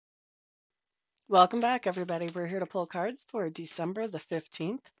Welcome back, everybody. We're here to pull cards for December the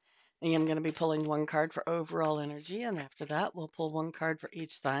 15th. I am going to be pulling one card for overall energy, and after that, we'll pull one card for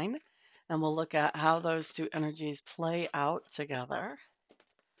each sign, and we'll look at how those two energies play out together.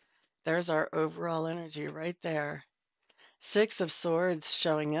 There's our overall energy right there. Six of Swords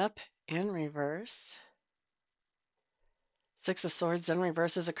showing up in reverse. Six of Swords in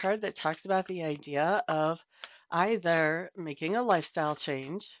reverse is a card that talks about the idea of either making a lifestyle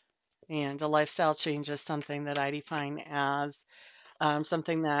change, and a lifestyle change is something that I define as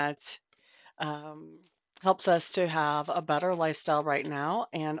something that um, helps us to have a better lifestyle right now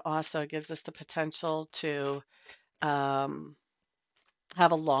and also gives us the potential to um,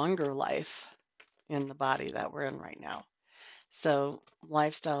 have a longer life in the body that we're in right now. So,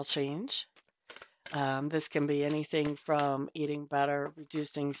 lifestyle change. This can be anything from eating better,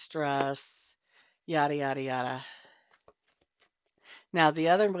 reducing stress, yada, yada, yada. Now, the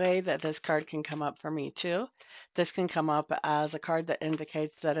other way that this card can come up for me too, this can come up as a card that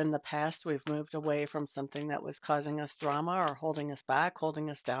indicates that in the past we've moved away from something that was causing us drama or holding us back, holding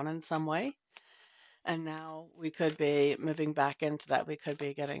us down in some way. And now we could be moving back into that. We could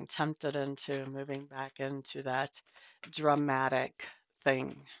be getting tempted into moving back into that dramatic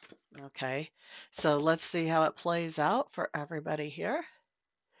thing. Okay, so let's see how it plays out for everybody here.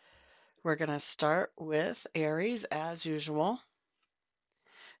 We're going to start with Aries as usual.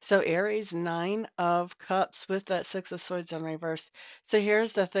 So Aries, 9 of Cups with that Six of Swords in reverse. So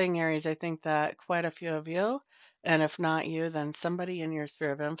here's the thing, Aries. I think that quite a few of you, and if not you, then somebody in your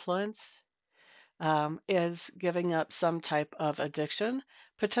sphere of influence is giving up some type of addiction,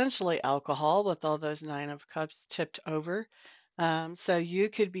 potentially alcohol with all those 9 of Cups tipped over. So you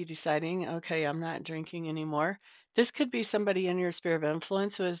could be deciding, okay, I'm not drinking anymore. This could be somebody in your sphere of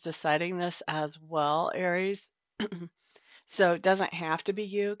influence who is deciding this as well, Aries. So it doesn't have to be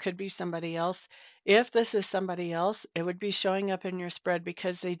you, could be somebody else. If this is somebody else, it would be showing up in your spread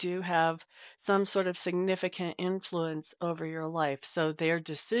because they do have some sort of significant influence over your life. So their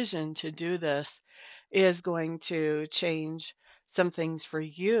decision to do this is going to change some things for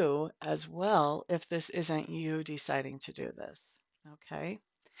you as well if this isn't you deciding to do this. Okay.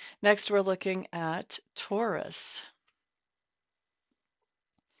 Next, we're looking at Taurus.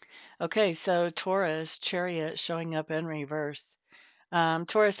 Okay, so Taurus, Chariot showing up in reverse.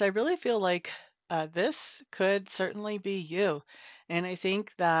 Taurus, I really feel like this could certainly be you. And I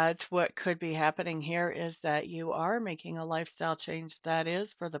think that what could be happening here is that you are making a lifestyle change that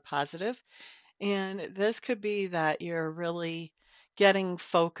is for the positive. And this could be that you're really getting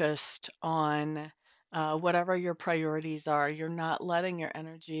focused on whatever your priorities are. You're not letting your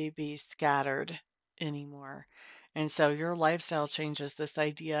energy be scattered anymore. And so your lifestyle changes this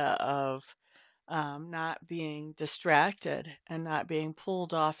idea of not being distracted and not being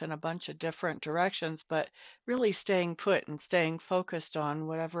pulled off in a bunch of different directions, but really staying put and staying focused on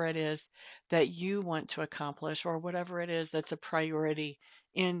whatever it is that you want to accomplish or whatever it is that's a priority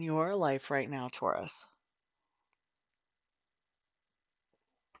in your life right now, Taurus.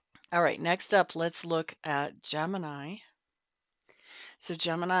 All right, next up, let's look at Gemini. So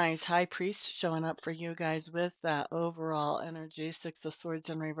Gemini's High Priest showing up for you guys with that overall energy, Six of Swords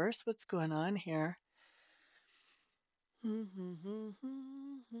in reverse. What's going on here?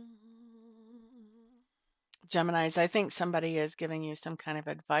 Geminis, I think somebody is giving you some kind of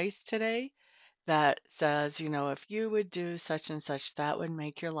advice today that says, if you would do such and such, that would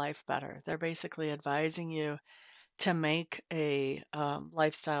make your life better. They're basically advising you to make a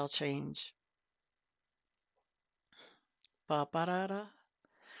lifestyle change. Ba-ba-da-da.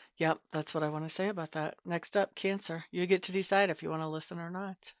 Yep, that's what I want to say about that. Next up, Cancer. You get to decide if you want to listen or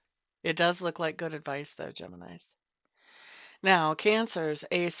not. It does look like good advice, though, Geminis. Now, Cancer's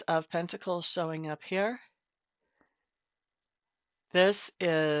Ace of Pentacles showing up here. This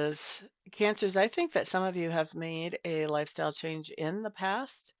is Cancers. I think that some of you have made a lifestyle change in the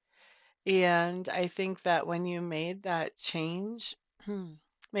past. And I think that when you made that change,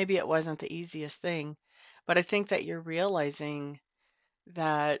 maybe it wasn't the easiest thing, but I think that you're realizing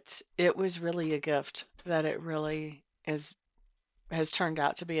that it was really a gift, that it really has turned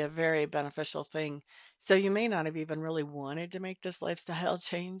out to be a very beneficial thing. So you may not have even really wanted to make this lifestyle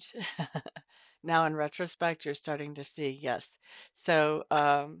change. Now, in retrospect, you're starting to see, yes. So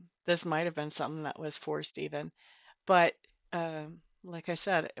this might have been something that was forced even. But like I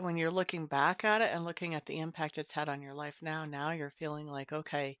said, when you're looking back at it and looking at the impact it's had on your life now you're feeling like,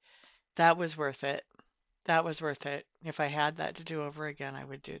 okay, that was worth it. That was worth it. If I had that to do over again, I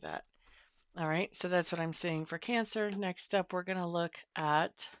would do that. All right, so that's what I'm seeing for Cancer. Next up, we're going to look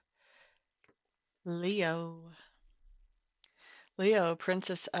at Leo. Leo,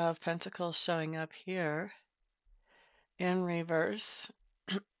 Princess of Pentacles showing up here in reverse.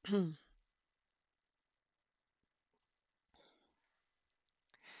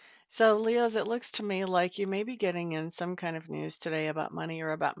 So, Leos, it looks to me like you may be getting in some kind of news today about money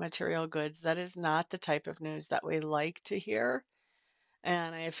or about material goods. That is not the type of news that we like to hear.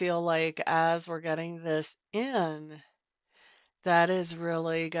 And I feel like as we're getting this in, that has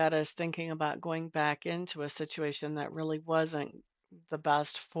really got us thinking about going back into a situation that really wasn't the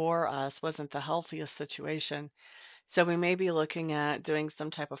best for us, wasn't the healthiest situation. So we may be looking at doing some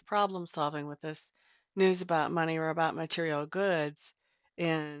type of problem solving with this news about money or about material goods.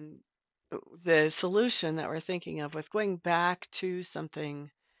 And the solution that we're thinking of with going back to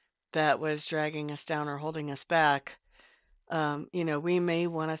something that was dragging us down or holding us back, we may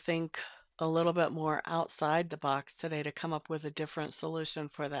want to think a little bit more outside the box today to come up with a different solution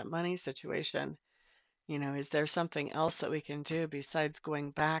for that money situation. Is there something else that we can do besides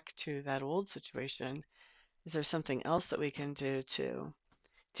going back to that old situation? Is there something else that we can do to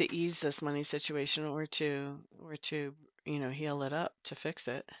ease this money situation or to heal it up, to fix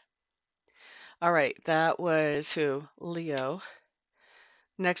it? All right, that was who? Leo.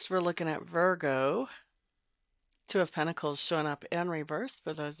 Next, we're looking at Virgo. Two of Pentacles showing up in reverse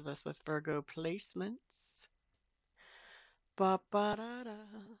for those of us with Virgo placements. Ba-ba-da-da.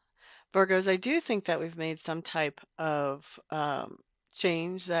 Virgos, I do think that we've made some type of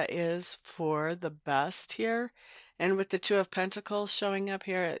change that is for the best here. And with the Two of Pentacles showing up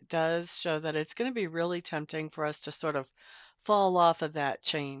here, it does show that it's going to be really tempting for us to sort of fall off of that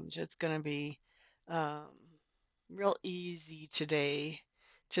change. It's going to be um, real easy today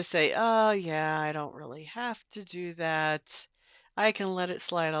to say, oh, yeah, I don't really have to do that. I can let it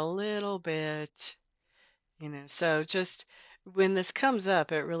slide a little bit. So just when this comes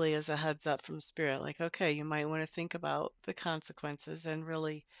up, it really is a heads up from spirit, like, okay, you might want to think about the consequences and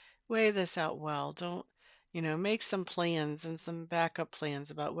really weigh this out well. Don't, make some plans and some backup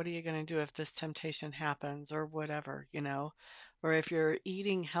plans about what are you going to do if this temptation happens or whatever, or if you're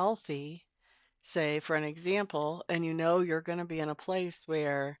eating healthy, say for an example, and you're going to be in a place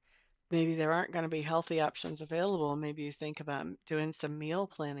where maybe there aren't going to be healthy options available. Maybe you think about doing some meal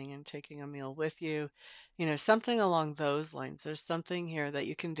planning and taking a meal with you, something along those lines. There's something here that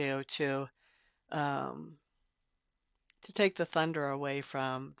you can do um, to take the thunder away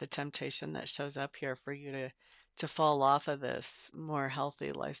from the temptation that shows up here for you to fall off of this more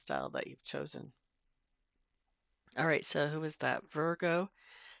healthy lifestyle that you've chosen. All right, so who is that? Virgo.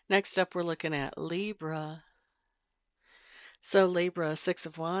 Next up, we're looking at Libra. So Libra, Six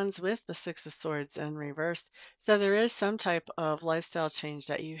of Wands with the Six of Swords in reverse. So there is some type of lifestyle change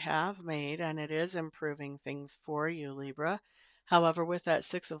that you have made, and it is improving things for you, Libra. However, with that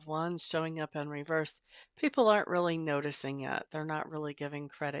Six of Wands showing up in reverse, people aren't really noticing yet. They're not really giving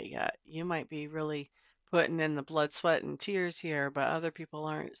credit yet. You might be really putting in the blood, sweat, and tears here, but other people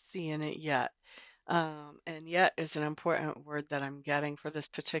aren't seeing it yet. And yet is an important word that I'm getting for this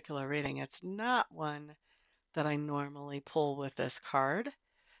particular reading. It's not one that I normally pull with this card.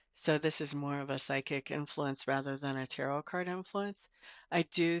 So this is more of a psychic influence rather than a tarot card influence. I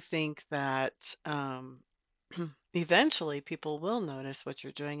do think that eventually people will notice what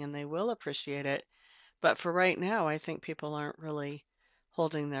you're doing and they will appreciate it. But for right now, I think people aren't really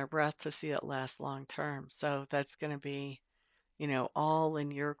holding their breath to see it last long term. So that's going to be, all in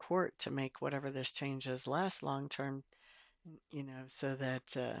your court to make whatever this change is last long term, so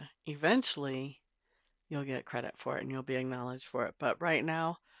that eventually you'll get credit for it and you'll be acknowledged for it. But right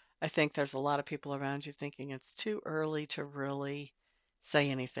now, I think there's a lot of people around you thinking it's too early to really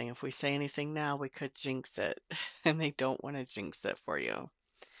say anything. If we say anything now, we could jinx it, and they don't want to jinx it for you.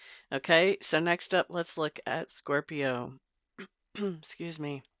 Okay, so next up, let's look at Scorpio. Excuse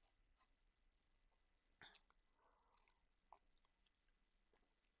me.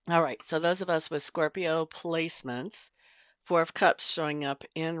 All right, so those of us with Scorpio placements, Four of Cups showing up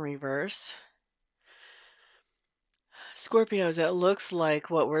in reverse. Scorpios, it looks like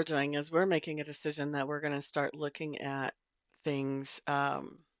what we're doing is we're making a decision that we're going to start looking at things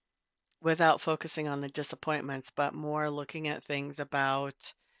without focusing on the disappointments, but more looking at things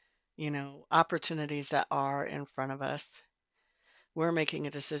about, opportunities that are in front of us. We're making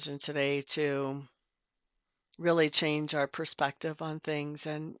a decision today to really change our perspective on things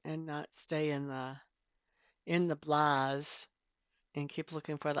and not stay in the blahs and keep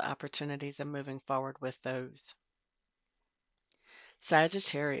looking for the opportunities and moving forward with those.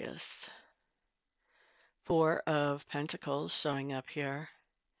 Sagittarius. Four of Pentacles showing up here.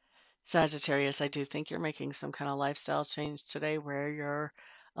 Sagittarius, I do think you're making some kind of lifestyle change today where you're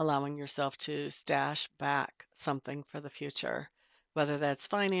allowing yourself to stash back something for the future. whether that's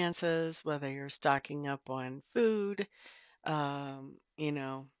finances, whether you're stocking up on food, you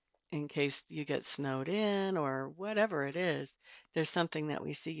know, in case you get snowed in or whatever it is, there's something that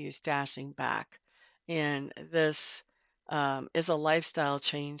we see you stashing back. And this is a lifestyle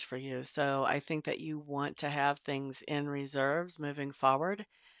change for you. So I think that you want to have things in reserves moving forward.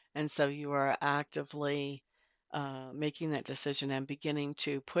 And so you are actively making that decision and beginning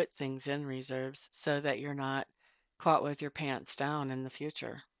to put things in reserves so that you're not caught with your pants down in the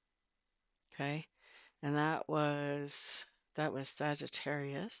future. Okay. And that was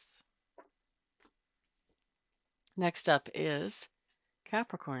Sagittarius. Next up is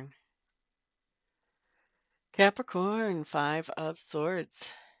Capricorn. Capricorn, Five of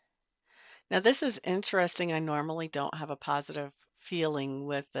Swords. Now this is interesting. I normally don't have a positive feeling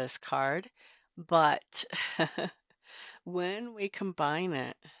with this card, but when we combine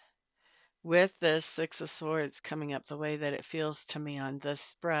it with this Six of Swords coming up the way that it feels to me on this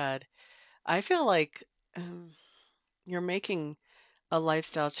spread, I feel like um, you're making a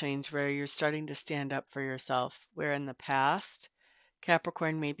lifestyle change where you're starting to stand up for yourself, where in the past,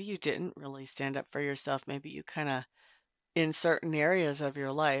 Capricorn, maybe you didn't really stand up for yourself. Maybe you kind of, in certain areas of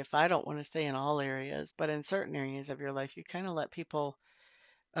your life, I don't want to say in all areas, but in certain areas of your life, you kind of let people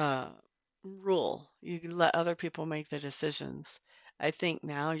uh, rule. You let other people make the decisions. I think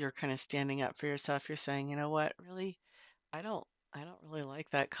now you're kind of standing up for yourself. You're saying, you know what, really, I don't I don't really like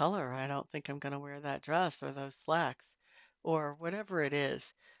that color. I don't think I'm going to wear that dress or those slacks or whatever it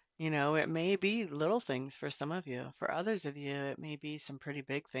is. It may be little things for some of you. For others of you, it may be some pretty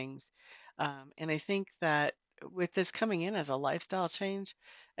big things. And I think that with this coming in as a lifestyle change,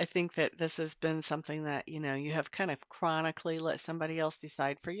 I think that this has been something that, you have kind of chronically let somebody else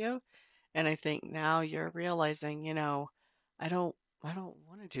decide for you. And I think now you're realizing, I don't I don't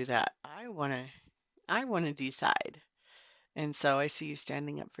want to do that. I want to decide. And so I see you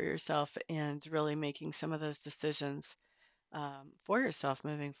standing up for yourself and really making some of those decisions for yourself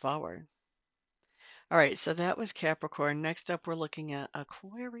moving forward. All right, so that was Capricorn. Next up, we're looking at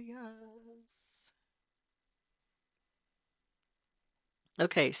Aquarius.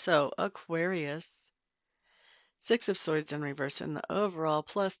 Okay, so Aquarius, Six of Swords in reverse in the overall,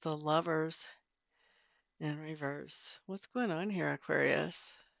 plus the Lovers in reverse. What's going on here,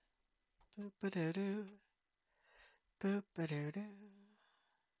 Aquarius? Boop-a-doo-doo, boop-a-doo-doo.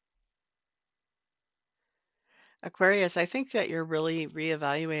 Aquarius, I think that you're really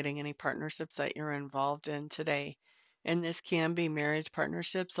reevaluating any partnerships that you're involved in today. And this can be marriage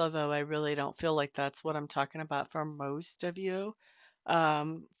partnerships, although I really don't feel like that's what I'm talking about for most of you.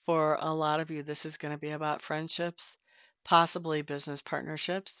 For a lot of you, this is going to be about friendships, possibly business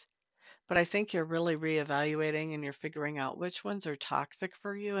partnerships. But I think you're really reevaluating and you're figuring out which ones are toxic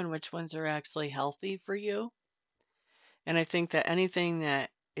for you and which ones are actually healthy for you. And I think that anything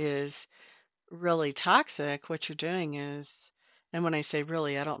that is really toxic, what you're doing is, and when I say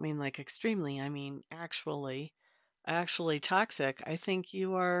really, I don't mean like extremely, I mean actually toxic. I think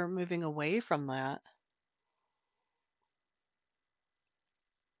you are moving away from that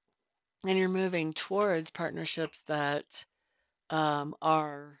and you're moving towards partnerships that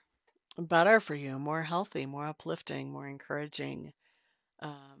are better for you, more healthy, more uplifting, more encouraging,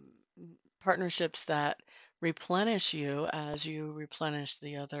 um, partnerships that replenish you as you replenish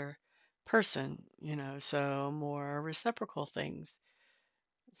the other person, so more reciprocal things.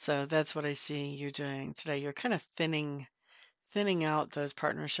 So that's what I see you doing today. You're kind of thinning out those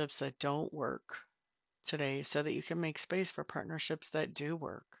partnerships that don't work today so that you can make space for partnerships that do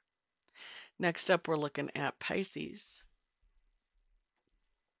work. Next up, we're looking at Pisces.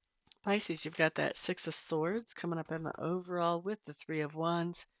 Pisces, you've got that Six of Swords coming up in the overall with the Three of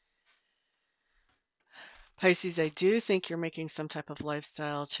Wands. Pisces, I do think you're making some type of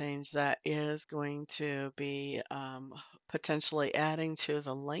lifestyle change that is going to be potentially adding to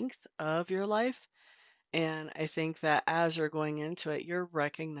the length of your life. And I think that as you're going into it, you're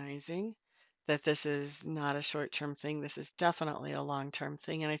recognizing that this is not a short-term thing. This is definitely a long-term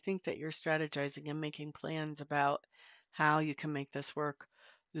thing. And I think that you're strategizing and making plans about how you can make this work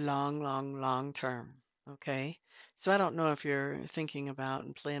long term. Okay. So I don't know if you're thinking about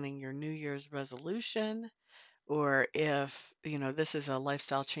and planning your New Year's resolution or if, this is a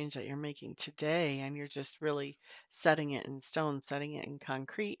lifestyle change that you're making today and you're just really setting it in stone, setting it in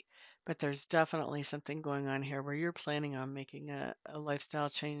concrete. But there's definitely something going on here where you're planning on making a lifestyle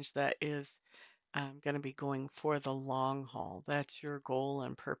change that is going to be going for the long haul. That's your goal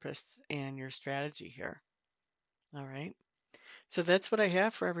and purpose and your strategy here. All right. So that's what I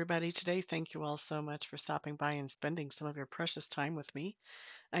have for everybody today. Thank you all so much for stopping by and spending some of your precious time with me.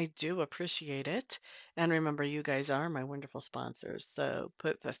 I do appreciate it. And remember, you guys are my wonderful sponsors. So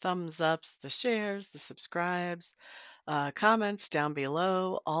put the thumbs ups, the shares, the subscribes, comments down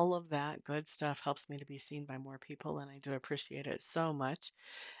below. All of that good stuff helps me to be seen by more people, and I do appreciate it so much.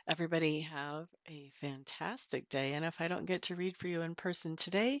 Everybody have a fantastic day. And if I don't get to read for you in person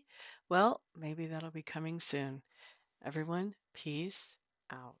today, well, maybe that'll be coming soon. Everyone, peace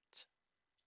out.